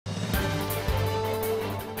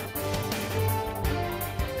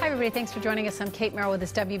everybody. Thanks for joining us. I'm Kate Merrill with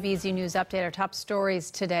this WBZ News Update. Our top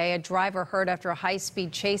stories today. A driver hurt after a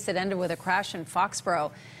high-speed chase that ended with a crash in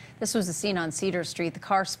Foxborough. This was the scene on Cedar Street. The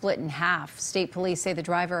car split in half. State police say the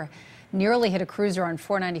driver nearly hit a cruiser on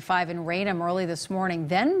 495 in Raynham early this morning,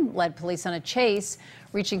 then led police on a chase,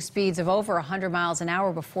 reaching speeds of over 100 miles an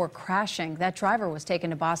hour before crashing. That driver was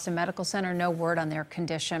taken to Boston Medical Center. No word on their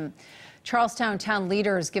condition. Charlestown town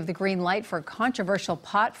leaders give the green light for a controversial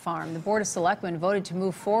pot farm. The Board of Selectmen voted to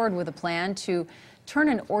move forward with a plan to turn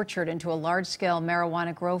an orchard into a large-scale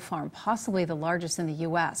marijuana grow farm, possibly the largest in the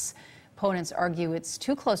U.S. Opponents argue it's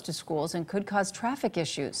too close to schools and could cause traffic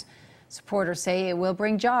issues. Supporters say it will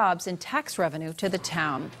bring jobs and tax revenue to the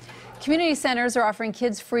town. Community centers are offering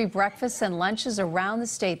kids free breakfasts and lunches around the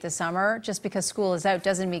state this summer. Just because school is out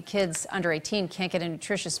doesn't mean kids under 18 can't get a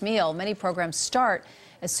nutritious meal. Many programs start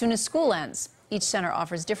as soon as school ends. Each center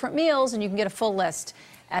offers different meals, and you can get a full list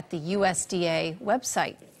at the USDA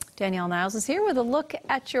website. Danielle Niles is here with a look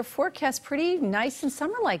at your forecast. Pretty nice and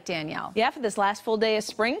summer-like, Danielle. Yeah, for this last full day of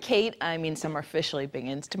spring, Kate. I mean, summer officially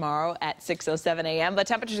begins tomorrow at 6:07 a.m., but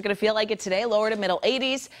temperatures are going to feel like it today, lower to middle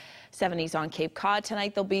 80s. 70s on Cape Cod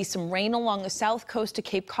tonight. There'll be some rain along the south coast of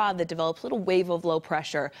Cape Cod that develops a little wave of low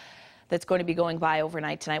pressure that's going to be going by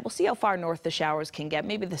overnight tonight. We'll see how far north the showers can get,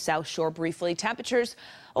 maybe the South Shore briefly. Temperatures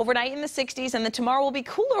overnight in the 60s, and then tomorrow will be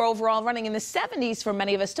cooler overall, running in the 70s for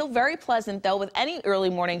many of us. Still very pleasant, though, with any early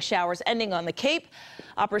morning showers ending on the Cape.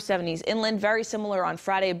 Upper 70s inland, very similar on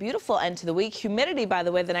Friday. A beautiful end to the week. Humidity, by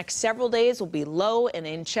the way, the next several days will be low and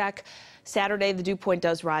in check. Saturday, the dew point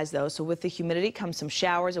does rise, though, so with the humidity comes some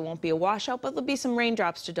showers. It won't be a washout, but there'll be some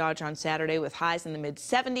raindrops to dodge on Saturday with highs in the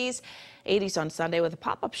mid-70s. 80s on Sunday with a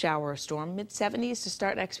pop-up shower or storm. Mid-70s to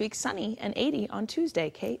start next week. Sunny and 80 on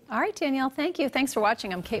Tuesday. Kate. All right, Danielle, thank you. Thanks for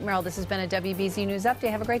watching. I'm Kate Merrill. This has been a WBZ News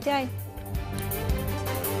Update. Have a great day.